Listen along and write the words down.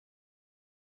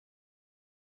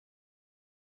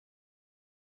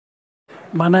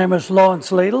My name is Lawrence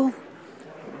Liedl.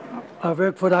 I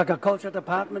worked for the agriculture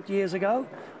department years ago,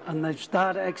 and they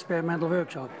started an experimental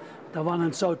workshop, the one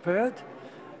in South Perth.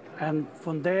 And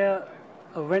from there,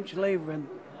 eventually, when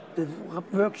the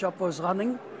workshop was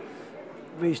running,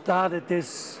 we started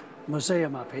this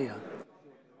museum up here.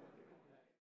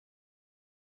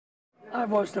 I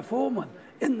was the foreman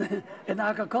in the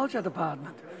agriculture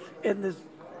department in this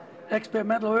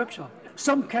experimental workshop.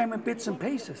 Some came in bits and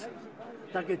pieces,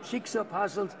 like a jigsaw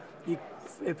puzzles.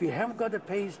 If you haven't got a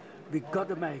piece, we got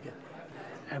to make it.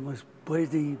 And it was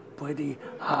pretty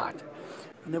hard.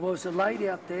 And there was a lady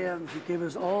up there, and she gave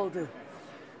us all the,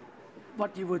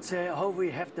 what you would say, how we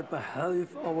have to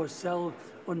behave ourselves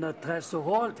under stress of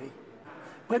royalty.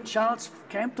 Prince Charles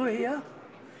came to here.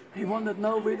 He wanted to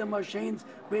know where the machines,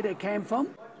 where they came from.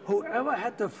 Whoever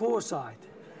had the foresight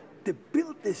to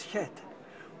build this shed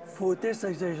for this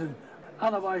decision,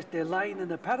 otherwise they're lying in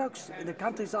the paddocks in the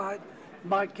countryside.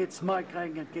 My kids, my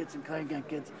grandkids and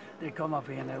grandkids, they come up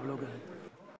here and have a look at it.